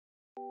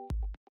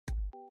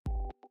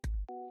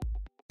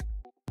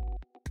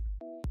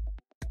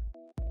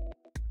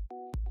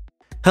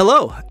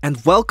Hello,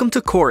 and welcome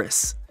to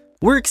Chorus.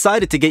 We're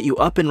excited to get you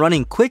up and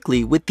running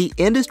quickly with the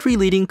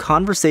industry-leading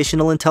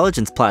conversational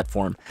intelligence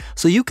platform,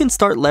 so you can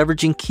start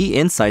leveraging key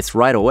insights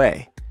right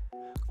away.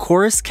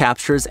 Chorus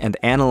captures and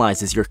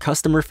analyzes your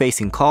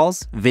customer-facing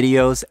calls,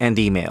 videos, and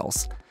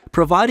emails,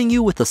 providing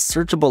you with a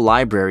searchable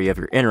library of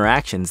your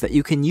interactions that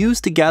you can use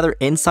to gather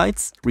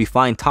insights,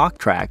 refine talk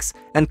tracks,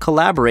 and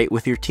collaborate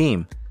with your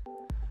team.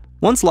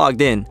 Once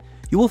logged in,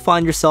 you will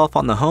find yourself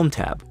on the Home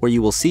tab, where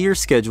you will see your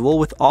schedule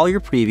with all your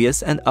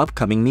previous and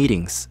upcoming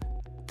meetings.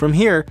 From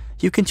here,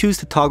 you can choose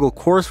to toggle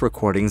Chorus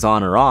recordings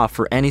on or off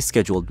for any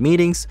scheduled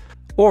meetings,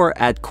 or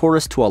add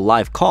Chorus to a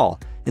live call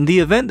in the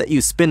event that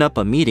you spin up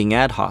a meeting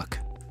ad hoc.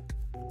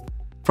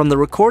 From the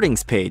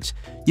Recordings page,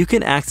 you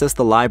can access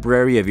the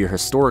library of your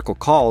historical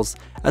calls,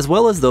 as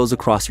well as those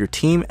across your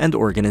team and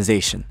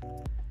organization.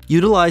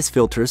 Utilize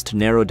filters to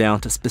narrow down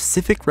to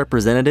specific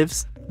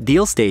representatives,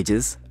 deal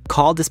stages,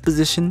 call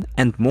disposition,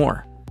 and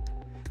more.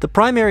 The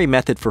primary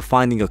method for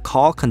finding a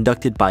call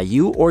conducted by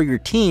you or your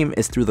team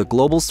is through the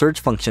global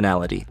search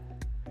functionality.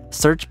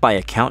 Search by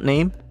account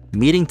name,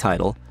 meeting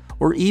title,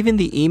 or even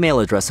the email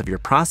address of your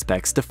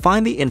prospects to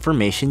find the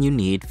information you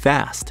need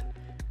fast.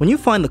 When you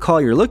find the call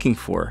you're looking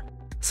for,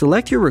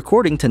 select your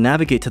recording to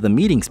navigate to the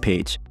Meetings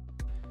page.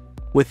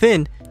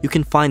 Within, you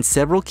can find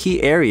several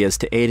key areas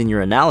to aid in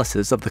your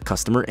analysis of the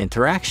customer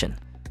interaction.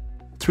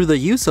 Through the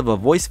use of a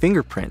voice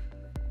fingerprint,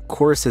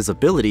 Chorus's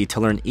ability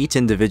to learn each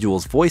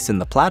individual's voice in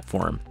the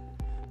platform,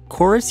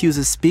 Chorus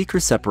uses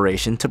speaker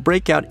separation to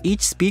break out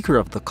each speaker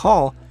of the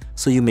call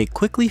so you may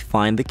quickly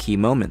find the key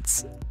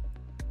moments.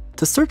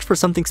 To search for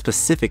something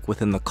specific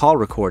within the call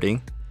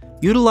recording,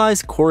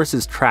 utilize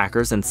Chorus's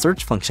trackers and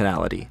search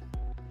functionality.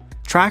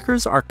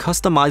 Trackers are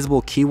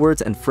customizable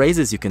keywords and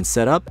phrases you can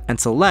set up and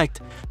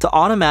select to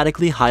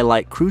automatically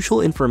highlight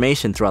crucial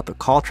information throughout the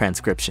call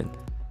transcription,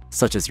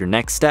 such as your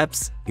next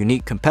steps,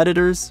 unique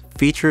competitors,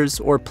 features,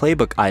 or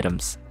playbook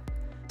items.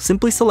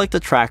 Simply select a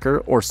tracker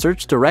or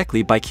search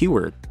directly by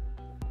keyword.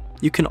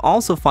 You can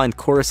also find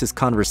Chorus's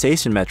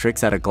conversation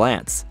metrics at a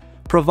glance,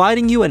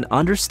 providing you an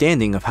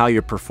understanding of how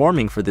you're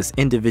performing for this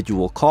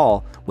individual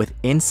call with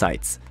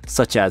insights,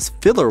 such as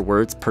filler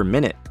words per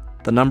minute,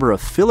 the number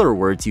of filler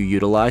words you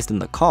utilized in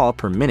the call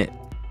per minute,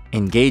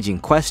 engaging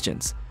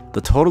questions,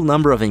 the total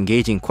number of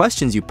engaging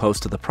questions you pose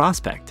to the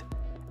prospect,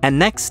 and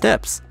next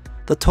steps,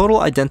 the total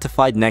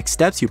identified next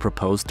steps you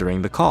proposed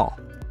during the call.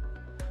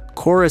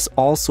 Chorus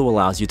also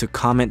allows you to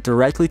comment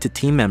directly to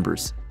team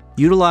members.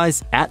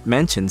 Utilize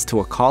 @mentions to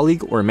a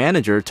colleague or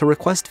manager to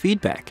request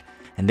feedback,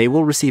 and they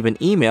will receive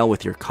an email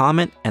with your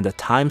comment and a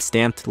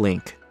time-stamped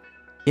link.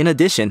 In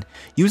addition,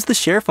 use the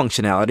share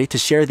functionality to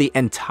share the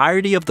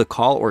entirety of the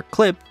call or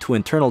clip to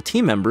internal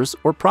team members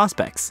or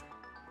prospects.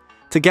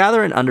 To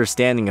gather an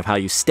understanding of how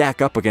you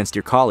stack up against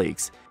your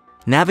colleagues,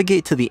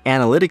 navigate to the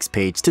Analytics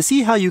page to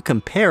see how you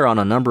compare on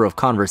a number of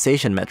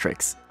conversation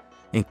metrics,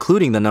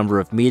 including the number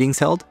of meetings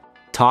held,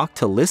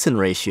 talk-to-listen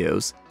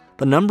ratios,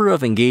 the number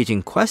of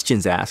engaging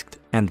questions asked,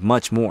 and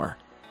much more.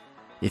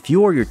 If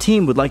you or your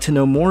team would like to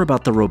know more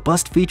about the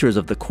robust features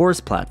of the Chorus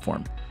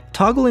platform,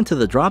 toggle into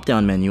the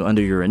drop-down menu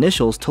under your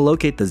initials to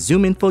locate the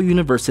ZoomInfo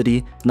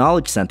University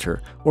Knowledge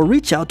Center or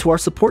reach out to our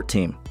support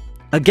team.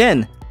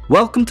 Again,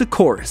 welcome to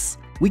Chorus.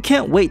 We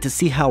can't wait to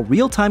see how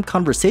real-time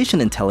conversation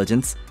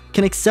intelligence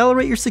can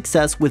accelerate your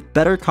success with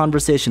better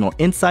conversational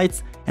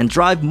insights and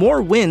drive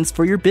more wins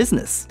for your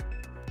business.